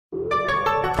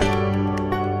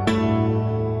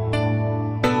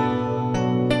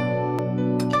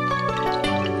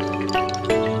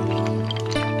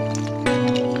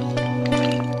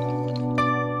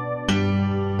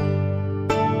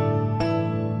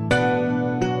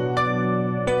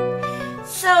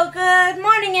So good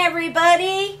morning,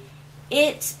 everybody.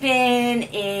 It's been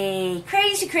a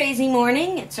crazy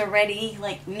morning. It's already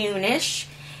like noonish,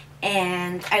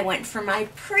 and I went for my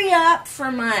pre-op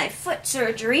for my foot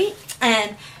surgery,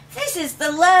 and this is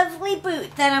the lovely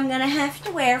boot that I'm gonna have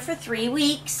to wear for 3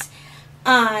 weeks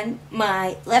on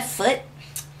my left foot.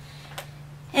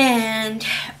 And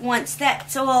once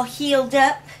that's all healed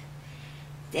up,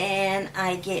 then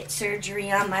I get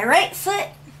surgery on my right foot.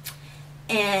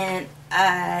 And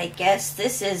I guess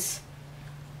this is,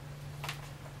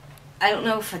 I don't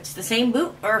know if it's the same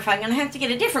boot or if I'm going to have to get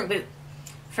a different boot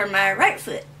for my right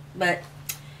foot. But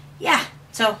yeah,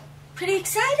 so pretty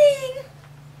exciting.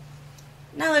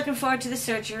 Not looking forward to the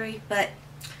surgery, but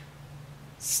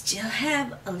still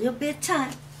have a little bit of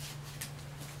time.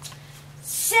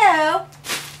 So,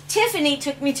 Tiffany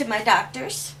took me to my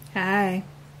doctor's. Hi.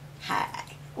 Hi.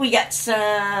 We got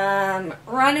some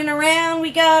running around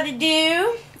we gotta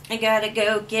do. I gotta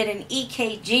go get an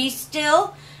EKG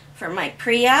still for my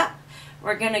pre-op.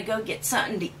 We're gonna go get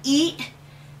something to eat.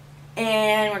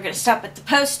 And we're gonna stop at the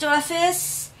post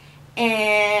office.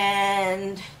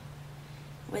 And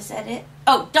was that it?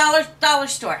 Oh, dollar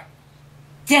store.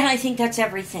 Then I think that's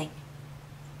everything.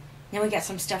 Now we got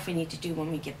some stuff we need to do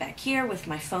when we get back here with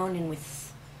my phone and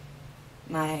with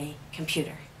my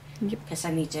computer. Yep. Because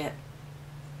I need to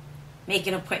make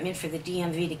an appointment for the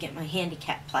DMV to get my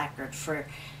handicap placard for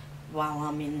while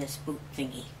I'm in this boot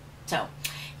thingy. So,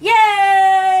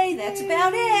 yay! That's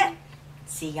about it.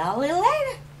 See y'all a little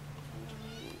later.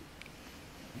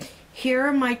 Here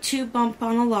are my 2 bump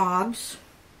on the logs.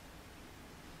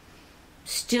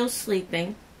 Still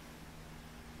sleeping.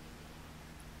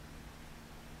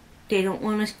 They don't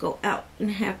want us to go out and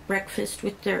have breakfast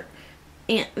with their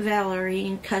Aunt Valerie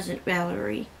and Cousin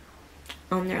Valerie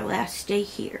on their last day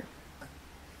here.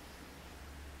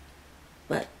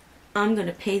 But I'm going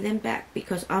to pay them back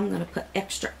because I'm going to put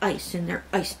extra ice in their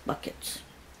ice buckets.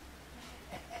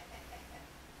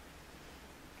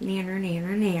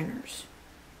 Nanners.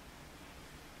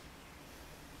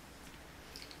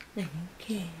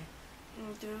 Okay.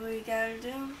 Do what you gotta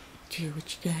do. Do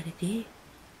what you gotta do.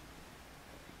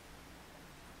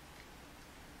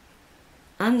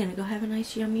 I'm going to go have a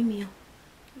nice yummy meal.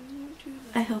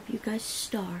 I hope you guys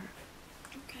starve.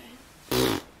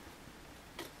 Okay.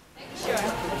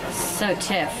 So,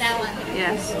 Tiff.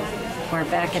 Yes. We're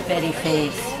back at Betty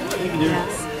Faye's.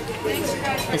 Yes.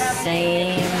 The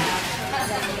same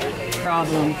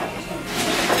problem.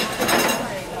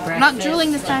 I'm not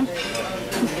drooling this time.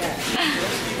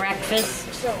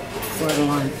 Breakfast or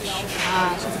lunch.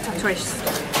 It's a tough choice.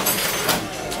 This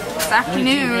We do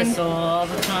afternoon. this all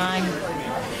the time.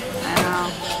 I know.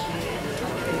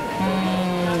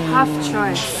 Tough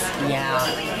choice. Yeah.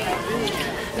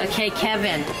 Okay,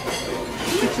 Kevin.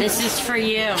 This is for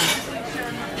you.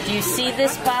 Do you see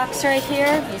this box right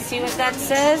here? You see what that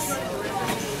says?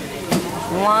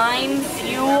 Lime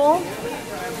fuel.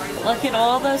 Look at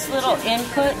all those little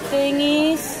input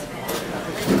thingies.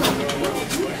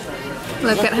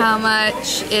 Look at how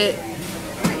much it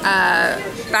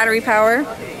battery power.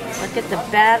 Look at the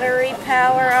battery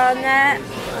power on that.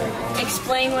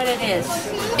 Explain what it is.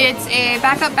 It's a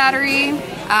backup battery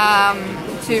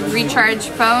to recharge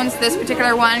phones. This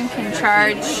particular one can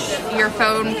charge your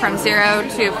phone from 0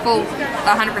 to full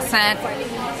 100%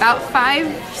 about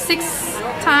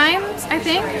 5-6 times, I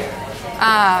think.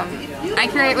 I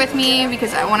carry it with me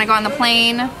because when I go on the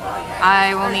plane,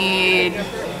 I'll need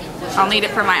it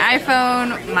for my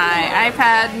iPhone, my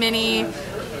iPad mini,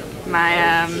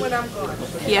 my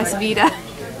PS Vita.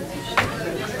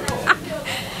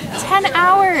 10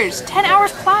 hours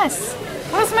plus.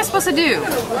 What else am I supposed to do?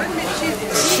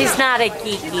 She's not a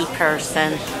geeky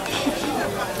person.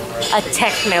 A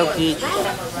techno geek.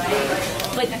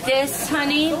 But this,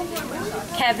 honey,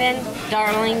 Kevin,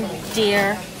 darling,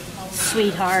 dear,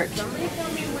 sweetheart,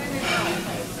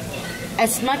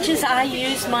 as much as I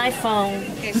use my phone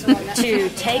to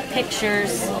take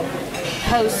pictures,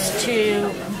 post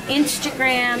to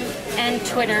Instagram and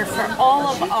Twitter for all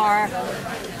of our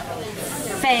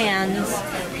fans,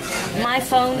 my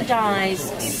phone dies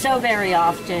so very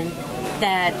often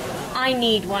that I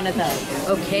need one of those.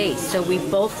 Okay, so we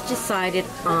both decided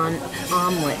on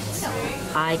omelets.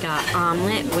 I got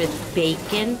omelet with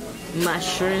bacon,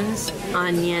 mushrooms,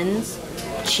 onions,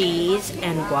 cheese,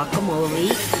 and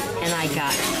guacamole. And I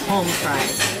got home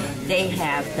fries. They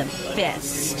have the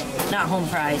best, not home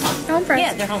fries. Home fries.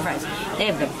 Yeah, they're home fries. They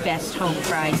have the best home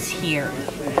fries here,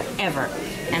 ever.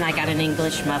 And I got an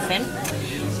English muffin.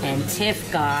 And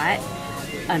Tiff got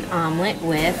an omelet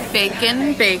with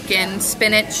Bacon,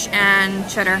 spinach, and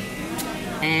cheddar.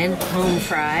 and home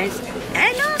fries,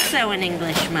 and also an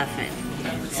English muffin.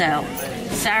 So,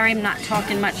 sorry I'm not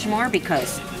talking much more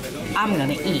because I'm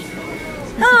gonna eat.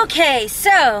 Okay,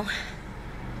 so,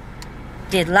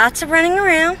 did lots of running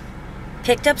around,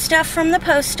 picked up stuff from the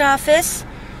post office,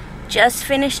 just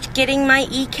finished getting my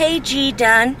EKG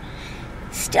done,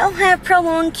 still have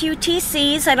prolonged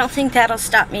QTCs. I don't think that'll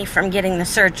stop me from getting the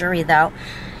surgery though.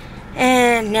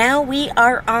 And now we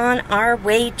are on our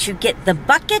way to get the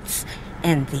buckets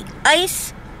and the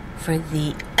ice for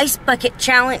the Ice Bucket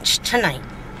Challenge tonight.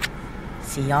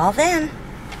 See y'all then.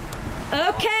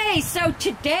 Okay, so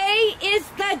today is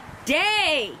the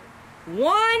day.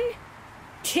 1,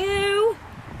 2,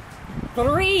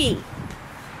 3.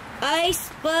 Ice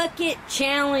Bucket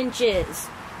Challenges.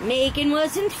 Megan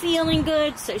wasn't feeling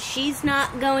good, so she's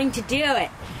not going to do it.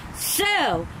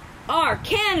 So, our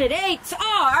candidates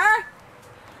are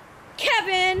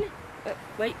Kevin.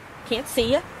 Wait, can't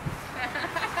see you.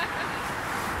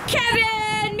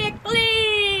 Kevin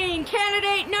McLean,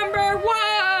 candidate number 1.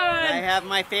 I have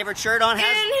my favorite shirt on.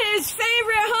 And his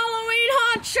favorite Halloween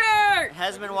hot shirt.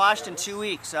 Hasn't been washed in 2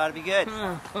 weeks, so ought to be good.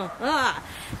 Candidate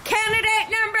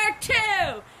number 2,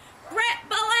 Brett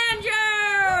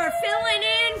Belanger, filling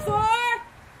in for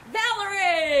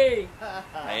Valerie.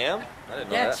 I am? I didn't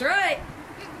know That's that. right.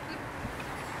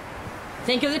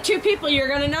 Think of the 2 people you're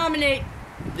going to nominate.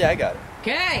 Yeah, I got it.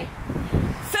 Okay.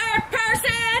 Third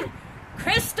person,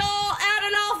 Chrystal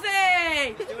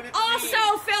Adenolfi,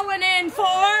 also filling in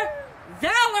for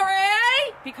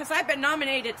Valerie, because I've been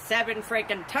nominated 7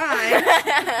 freaking times.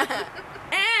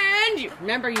 And you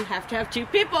remember, you have to have 2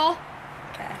 people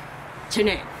to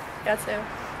name. Got to.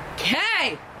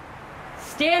 Okay.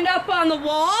 Stand up on the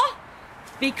wall,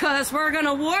 because we're going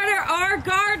to water our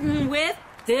garden with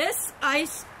this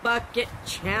Ice Bucket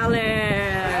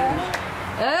Challenge.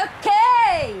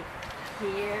 Okay.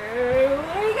 Here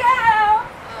we go.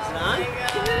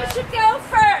 Who should go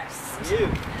first? You.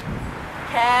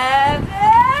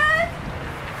 Kevin,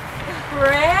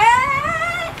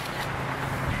 Brett,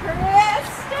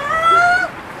 Chrystal.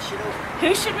 Who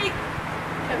should we?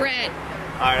 Brett.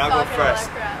 Alright, I'll go first.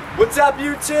 What's up,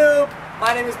 YouTube?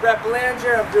 My name is Brett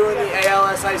Belanger. I'm doing the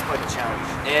ALS Ice Bucket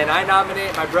Challenge. And I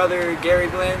nominate my brother, Gary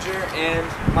Belanger, and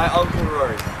my uncle,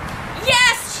 Rory.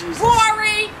 Yes, Jesus.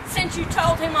 Rory, since you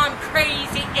told him I'm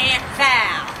crazy Aunt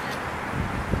Val.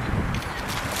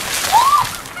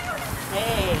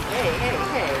 Hey.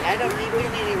 I don't need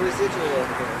any residual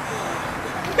over here.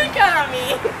 Pick on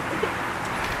me.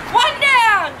 1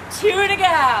 down, 2 to go.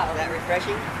 Is that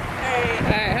refreshing?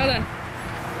 Alright, hold on.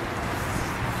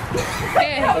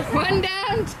 Okay, 1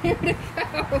 down, 2 to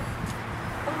go.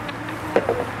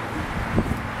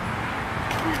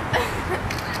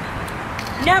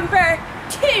 Number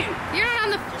 2. You're not on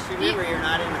the... Just remember, you're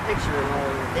not in the picture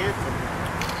while you're dancing.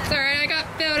 It's alright, I got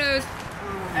photos.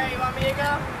 Alright, you want me to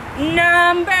go?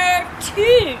 Number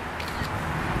 2.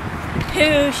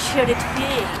 Who should it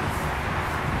be?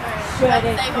 Should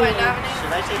it Say who I be nominate.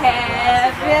 Should I take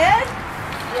Kevin,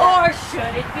 or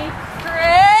should it be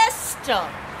Chrystal?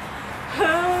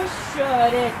 Who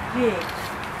should it be?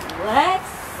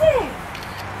 Let's see.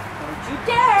 Don't you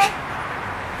dare.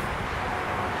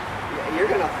 You're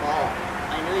gonna fall.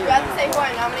 I know You you're have to gonna say who fall. I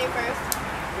nominate first.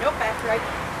 Nope, after I...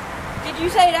 Did you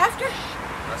say it after? I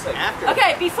said After.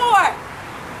 Okay, before.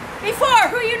 Before,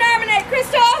 who you nominate,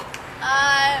 Chrystal?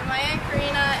 My Aunt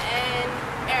Karina and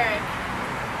Eric.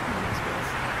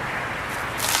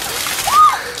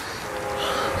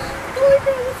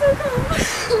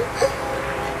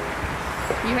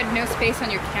 You had no space on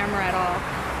your camera at all.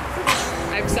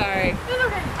 I'm sorry.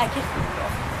 I can...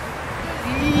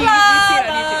 You see it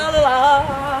on YouTube.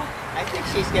 la. I think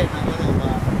she's getting a little,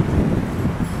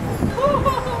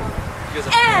 you guys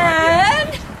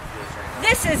have And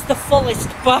this is the fullest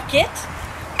bucket,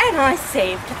 and I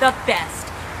saved the best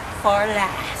for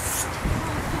last.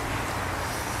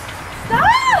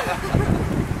 Stop!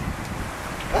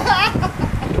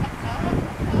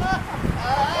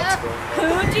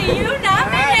 Who do you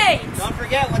nominate? Don't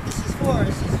forget what this is for.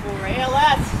 This is for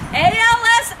ALS.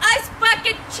 ALS Ice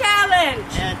Bucket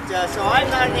Challenge. And so I'm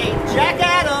nominating Jack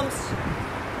Adams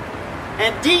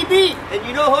and DB. And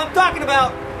you know who I'm talking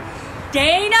about.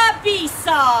 Dana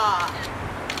Bisa.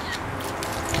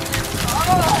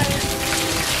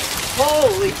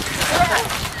 Holy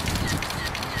crap.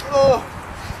 Oh.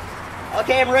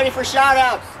 Okay, I'm ready for shout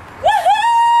outs.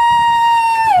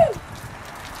 Woohoo!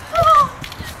 Oh.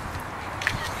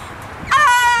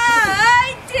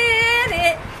 I did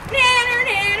it.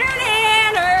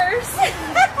 Nanners.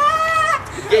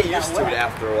 Get used to it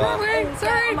after a while.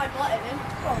 Sorry. My button.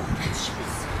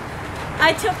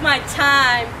 I took my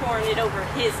time pouring it over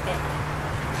his head.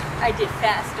 I did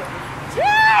fast over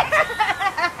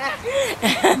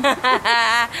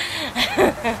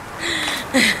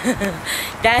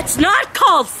That's not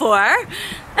called for.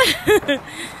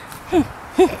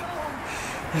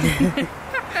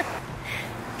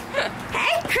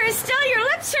 Hey, Chrystal, your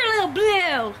lips are a little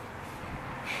blue.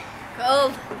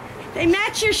 Cold. They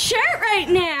match your shirt right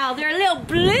now. They're a little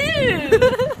blue.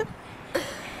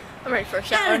 I'm ready for a How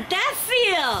shower. did that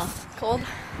feel? Cold.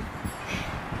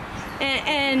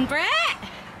 And Brett?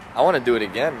 I want to do it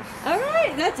again. All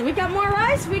right, we got more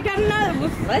ice. We got another.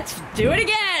 Let's do it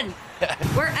again.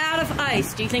 We're out of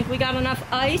ice. Do you think we got enough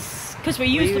ice? Because we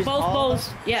used both bowls.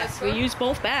 Yes, we used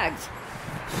both bags.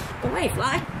 Go away,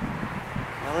 Fly.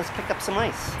 Now let's pick up some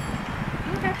ice.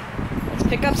 Okay. Let's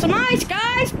pick up some ice,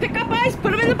 guys. Pick up ice.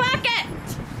 Put them in the bucket.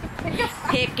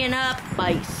 Picking up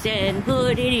ice and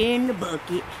put it in the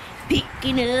bucket.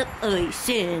 Picking up ice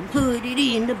and put it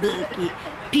in the bucket.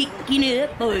 Picking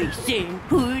up ice and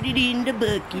put it in the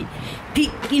bucket.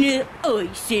 Picking up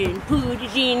ice and put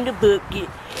it in the bucket.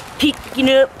 Picking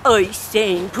up ice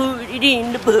and put it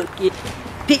in the bucket.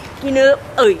 Picking up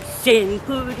ice and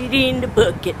put it in the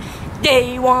bucket.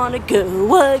 They wanna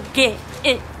go again.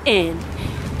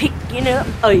 Picking up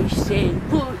ice and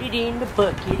put it in the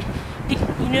bucket.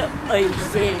 Picking up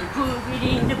ice and put it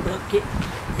in the bucket.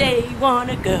 They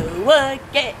wanna go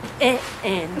again.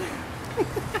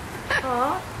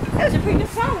 Aw, that was a pretty good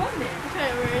song, wasn't it?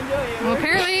 Okay, we're enjoying it. Well,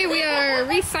 apparently we are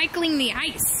recycling the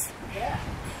ice.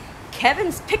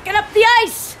 Kevin's picking up the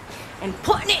ice and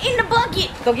putting it in the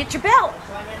bucket. Go get your belt.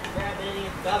 Try not to grab any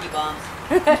doggy bombs.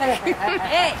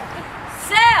 Hey,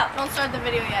 so Don't start the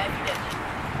video yet if you didn't.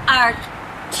 our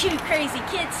two crazy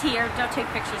kids here, don't take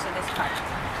pictures of this part.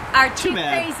 Our two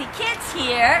bad. crazy kids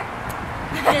here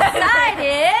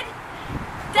decided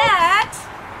that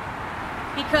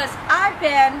because I've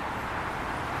been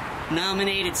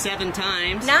Nominated 7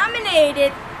 times.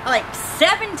 nominated like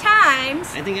 7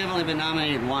 times, I think I've only been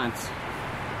nominated once.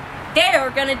 they were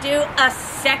gonna do a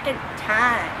second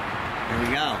time. Here we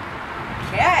go.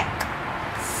 Okay.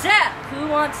 So, who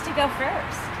wants to go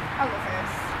first? I'll go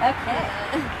first. Okay.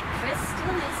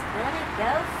 Chrystal is gonna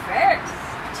go first.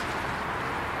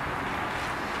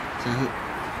 Okay.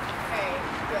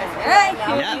 Alright,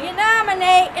 who Yeah. do you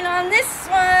nominate? And on this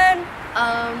one,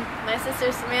 My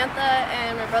sister Samantha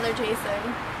and my brother Jason.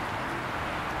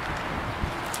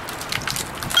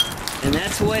 And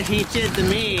that's what he did to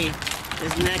me.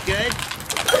 Isn't that good?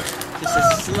 Just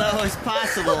as slow as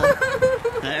possible.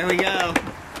 There we go.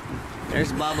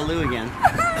 There's Babaloo again.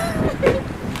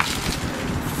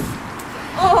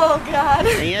 Oh God.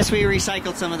 And yes, we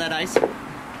recycled some of that ice. So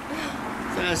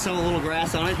there's some little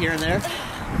grass on it here and there.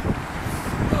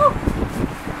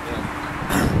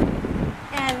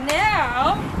 and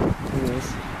now,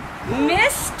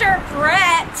 Mr.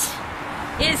 Brett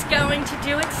is going to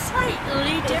do it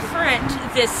slightly different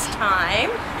this time.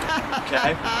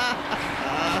 Okay.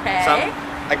 Okay. So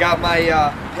I got my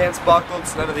pants buckled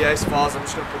so none of the ice falls. I'm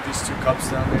just going to put these 2 cups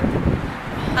down there.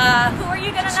 Who are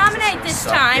you going to nominate this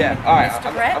time, Yeah, alright,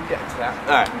 Mr. Brett? I'm getting to that.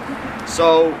 Alright,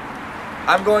 so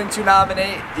I'm going to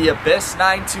nominate the Abyss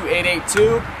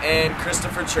 92882 and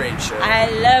Christopher Trade Show. I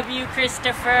love you,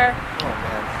 Christopher. Oh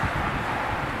man.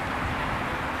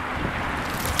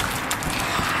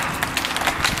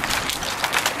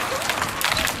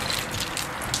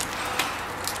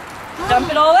 Dump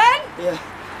it all in? Yeah.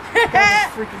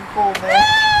 That's freaking cold, man.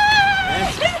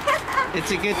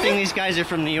 It's a good thing these guys are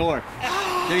from New York.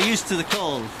 They're used to the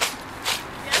cold.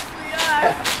 Yes, we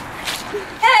are.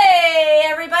 Hey,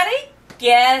 everybody.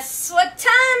 Guess what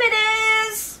time it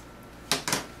is?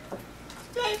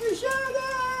 Time for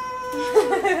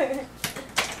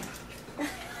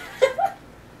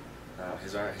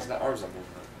His arms are moving.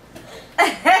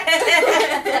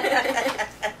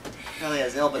 Oh yeah,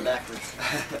 his elbow backwards.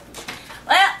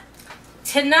 Well,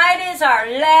 tonight is our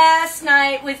last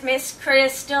night with Miss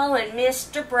Chrystal and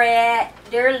Mr. Brett.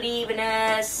 They're leaving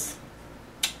us.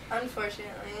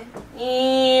 Unfortunately.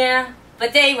 Yeah,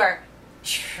 but they were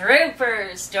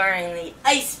troopers during the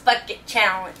Ice Bucket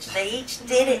Challenge. They each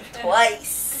did it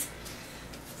twice.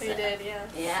 We did, yeah.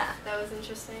 Yeah. That was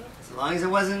interesting. As long as it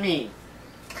wasn't me.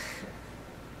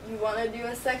 You want to do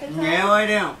a second time? No, I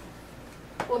don't.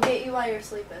 We'll get you while you're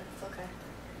sleeping. It's okay.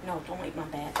 No, don't wet my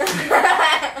bed.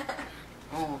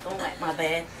 Oh, don't wet my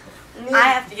bed. I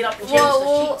have to get up and change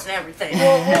the sheets and everything.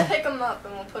 We'll pick them up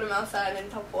and we'll put them outside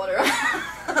and dump water on.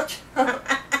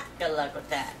 Good luck with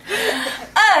that.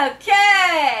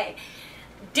 Okay.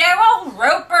 Daryl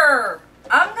Roper.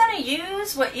 I'm going to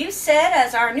use what you said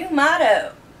as our new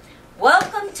motto.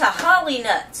 Welcome to Holly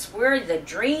Nuts, where the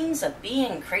dreams of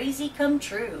being crazy come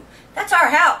true. That's our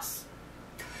house.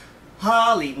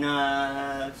 Holly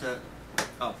nuts.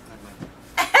 Oh, never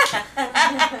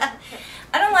mind.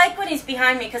 I don't like when he's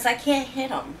behind me because I can't hit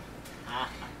him. I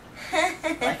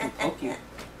can poke you.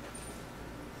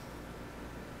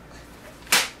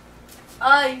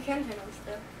 Oh, you can hit him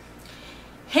still.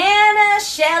 Hannah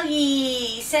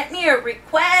Shelley sent me a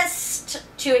request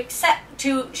to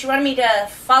she wanted me to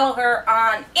follow her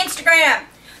on Instagram.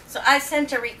 So I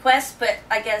sent a request, but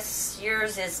I guess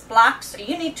yours is blocked, so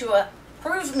you need to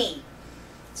approve me.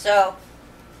 So,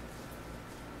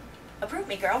 approve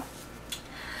me, girl.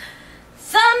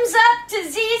 Thumbs up to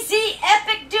ZZ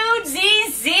Epic Dude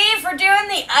ZZ for doing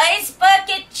the Ice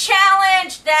Bucket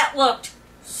Challenge. That looked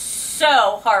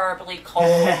so horribly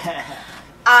cold.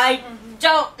 I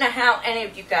don't know how any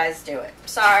of you guys do it.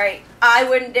 Sorry, I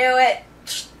wouldn't do it.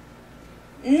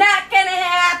 Not gonna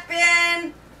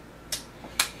happen.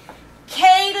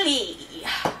 Kaylee.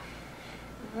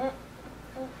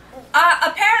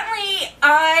 Apparently,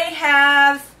 I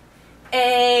have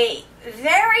a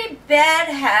very bad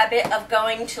habit of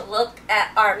going to look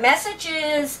at our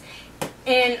messages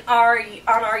on our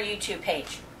YouTube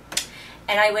page.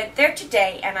 And I went there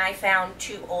today and I found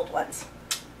 2 old ones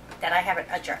that I haven't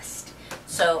addressed.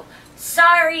 So,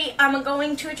 sorry, I'm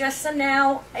going to address them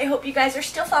now. I hope you guys are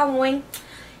still following.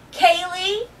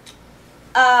 Kaylee,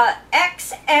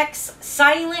 XX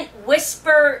Silent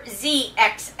Whisper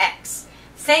ZXX.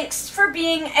 Thanks for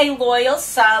being a loyal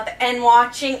sub and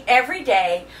watching every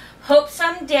day. Hope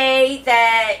someday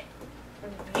that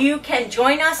you can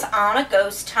join us on a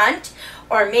ghost hunt,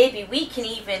 or maybe we can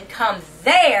even come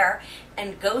there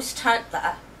and ghost hunt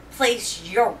the place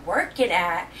you're working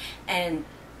at, and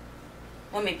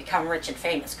when we become rich and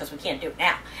famous, because we can't do it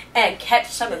now, and catch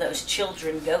some of those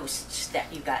children ghosts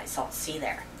that you guys all see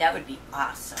there. That would be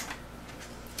awesome.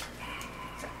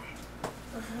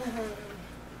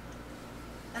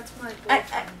 That's my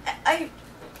boyfriend. I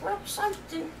wrote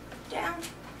something down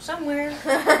somewhere.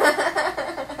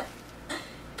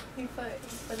 He put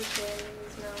his hand in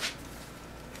his mouth.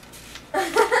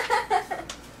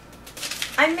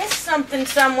 I missed something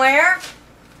somewhere.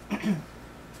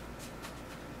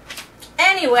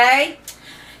 Anyway,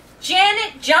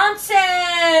 Janet Johnson.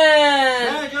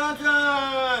 Janet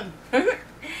Johnson.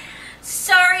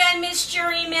 Sorry I missed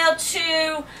your email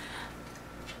too.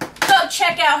 Go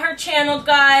check out her channel,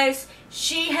 guys.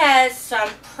 She has some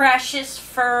precious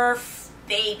fur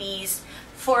babies,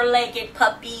 4-legged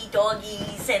puppy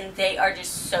doggies, and they are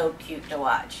just so cute to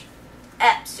watch.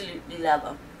 Absolutely love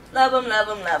them. Love them, love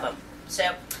them, love them.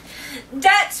 So,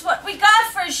 that's what we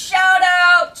got for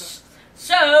shout-outs.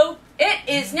 So, it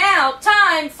is now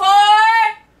time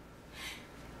for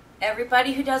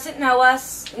everybody who doesn't know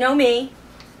us, know me.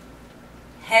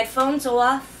 Headphones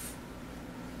off.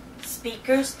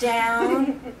 Speakers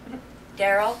down.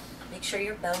 Daryl, make sure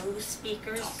your Bose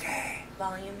speakers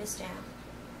volume is down.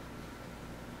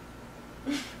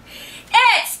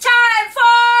 It's time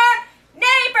for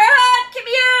Neighborhood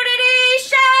Community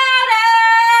Shoutouts!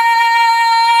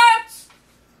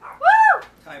 Woo!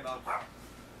 Sorry, Bob.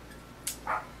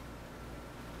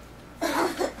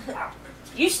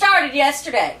 You started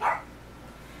yesterday.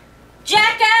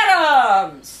 Jack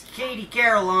Adams. Katie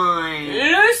Caroline.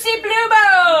 Lucy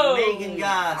Bluebow. Megan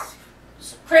Goss.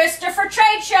 Christopher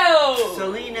Trade Show.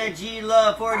 Selena G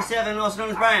Love 47, also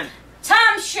known as Brian.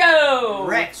 Tom Show.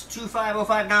 Rex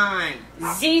 25059.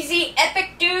 ZZ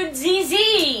Epic Dude ZZ.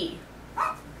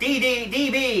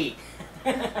 DB.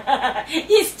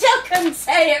 You still couldn't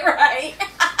say it right.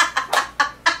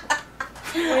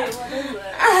 Wait, what is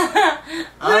it?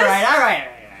 All right.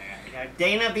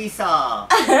 Dana Besaw.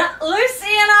 Lucy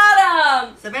and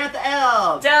Autumn. Samantha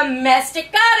L.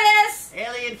 Domestic Goddess.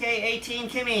 Alien K18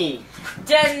 Kimmy.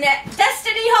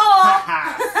 Destiny Hall.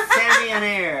 Sandy on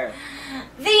Air.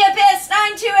 The Abyss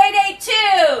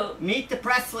 92882. Meet the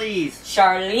Presleys.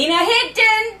 Charlena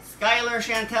Higdon. Skylar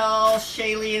Chantel,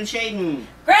 Shaylee and Shaden.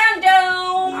 Ground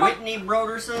Dome. Whitney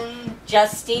Broderson.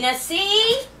 Justina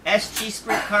C. SG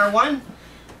Sprint Car 1.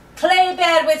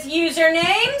 Playbed with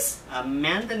usernames.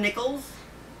 Amanda Nichols.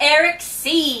 Eric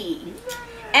C.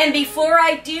 And before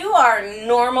I do our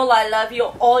normal I love you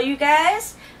all you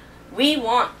guys, we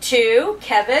want to,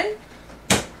 Kevin.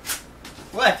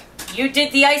 What? You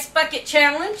did the Ice Bucket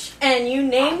Challenge, and you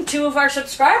named 2 of our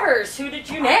subscribers. Who did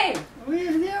you name? We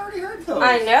already heard those.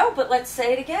 I know, but let's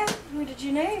say it again. Who did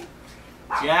you name?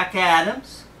 Jack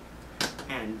Adams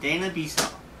and Dana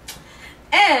Besaw.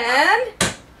 And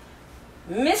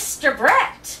Mr.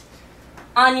 Brett.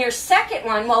 On your second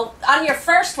one, well, on your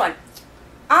first one.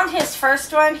 On his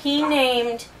first one, he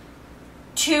named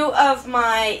 2 of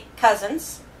my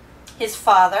cousins, his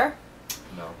father.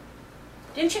 No.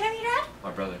 Didn't you name your dad?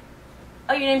 My brother.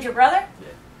 Oh, you named your brother? Yeah.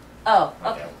 Oh,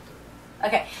 My okay. dad.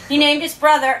 Okay. He named his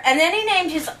brother, and then he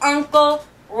named his uncle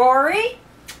Rory,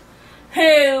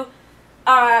 who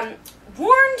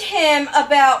warned him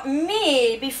about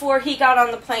me before he got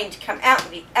on the plane to come out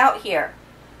here.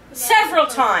 Several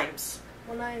times.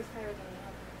 Well, now you're better than the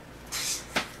other.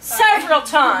 Several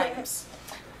times.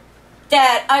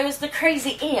 That I was the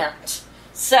crazy aunt.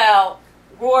 So,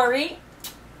 Rory,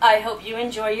 I hope you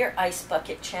enjoy your ice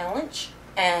bucket challenge,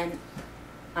 and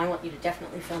I want you to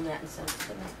definitely film that and send it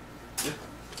to me.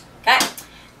 Yeah. Okay.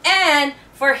 And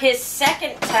for his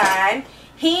second time,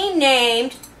 he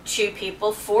named 2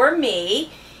 people for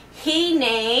me. He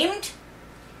named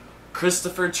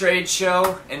Christopher Trade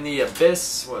Show in the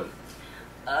Abyss. What?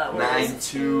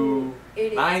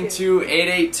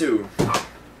 92882.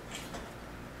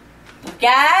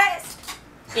 Guys,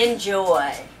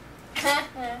 enjoy.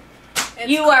 It's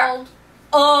You are cold.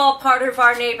 all part of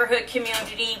our neighborhood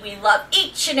community. We love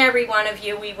each and every one of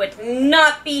you. We would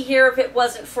not be here if it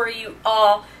wasn't for you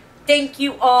all. Thank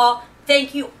you all.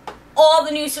 Thank you all the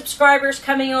new subscribers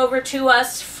coming over to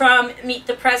us from Meet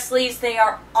the Presleys. They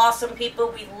are awesome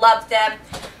people. We love them.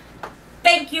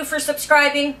 Thank you for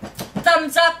subscribing.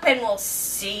 Thumbs up, and we'll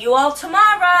see you all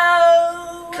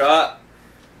tomorrow. Cut.